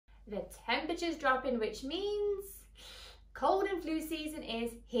the temperature's dropping, which means cold and flu season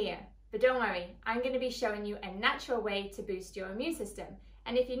is here. But don't worry, I'm going to be showing you a natural way to boost your immune system.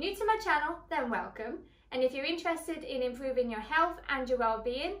 And if you're new to my channel, then welcome. And if you're interested in improving your health and your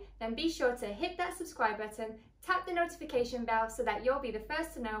well-being, then be sure to hit that subscribe button, tap the notification bell so that you'll be the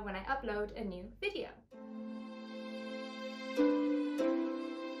first to know when I upload a new video.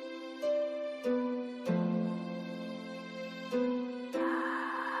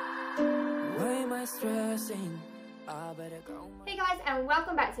 Hey guys, and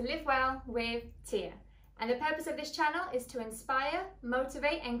welcome back to Live Well with Tia. And the purpose of this channel is to inspire,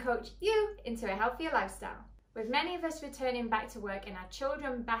 motivate and coach you into a healthier lifestyle. With many of us returning back to work and our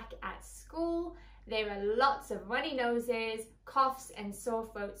children back at school, there are lots of runny noses, coughs and sore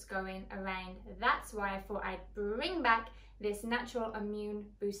throats going around. That's why I thought I'd bring back this natural immune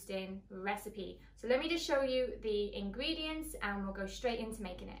boosting recipe. So let me just show you the ingredients and we'll go straight into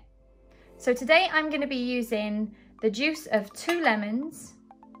making it. So today I'm going to be using the juice of 2 lemons,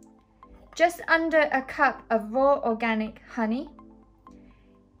 just under a cup of raw organic honey,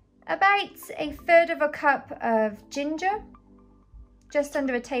 about 1/3 cup of ginger, just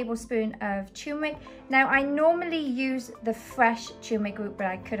under a tablespoon of turmeric. Now I normally use the fresh turmeric root, but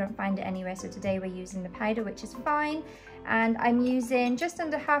I couldn't find it anywhere, so today we're using the powder, which is fine. And I'm using just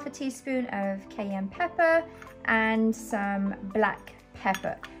under 1/2 teaspoon of cayenne pepper and some black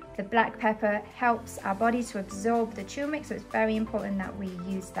pepper. The black pepper helps our body to absorb the turmeric, so it's very important that we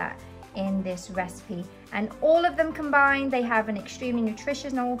use that in this recipe. And all of them combined, they have an extremely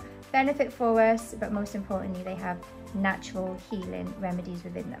nutritional benefit for us, but most importantly, they have natural healing remedies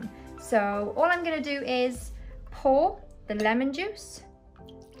within them. So all I'm going to do is pour the lemon juice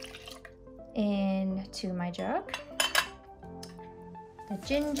into my jug. The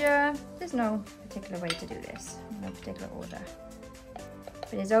ginger, there's no particular way to do this, no particular order.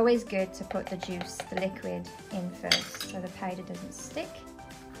 But it's always good to put the juice, the liquid, in first so the powder doesn't stick.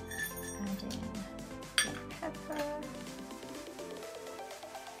 Add in black pepper.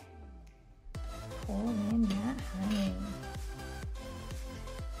 Pour in that honey.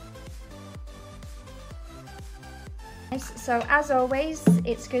 So as always,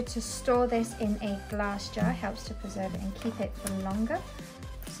 it's good to store this in a glass jar, helps to preserve it and keep it for longer.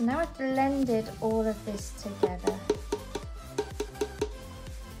 So now I've blended all of this together.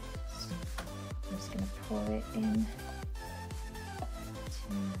 I'm just going to pour it in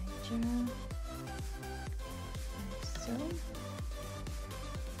to my jar, like so.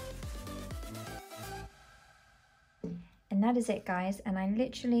 And that is it, guys, and I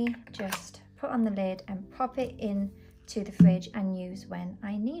literally just put on the lid and pop it in to the fridge and use when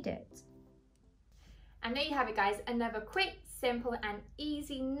I need it. And there you have it, guys, another quick, simple and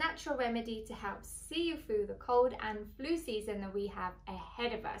easy natural remedy to help see you through the cold and flu season that we have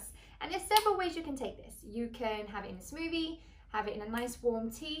ahead of us. And there's several ways you can take this. You can have it in a smoothie, have it in a nice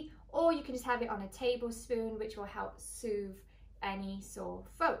warm tea, or you can just have it on a tablespoon, which will help soothe any sore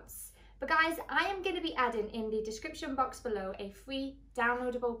throats. But guys, I am going to be adding in the description box below a free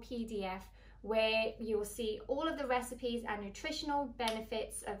downloadable PDF where you will see all of the recipes and nutritional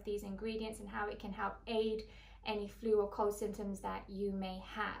benefits of these ingredients and how it can help aid any flu or cold symptoms that you may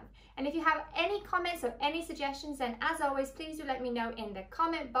have. And if you have any comments or any suggestions, then as always, please do let me know in the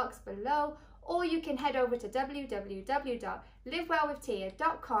comment box below, or you can head over to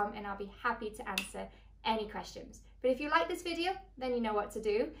www.livewellwithtia.com and I'll be happy to answer any questions. But if you like this video, then you know what to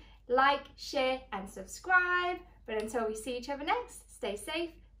do. Like, share and subscribe. But until we see each other next, stay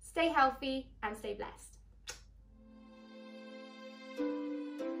safe, stay healthy and stay blessed.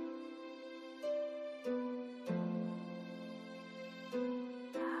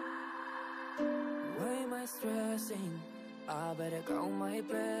 Why am I stressing? I better count my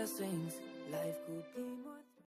blessings. Life could be more.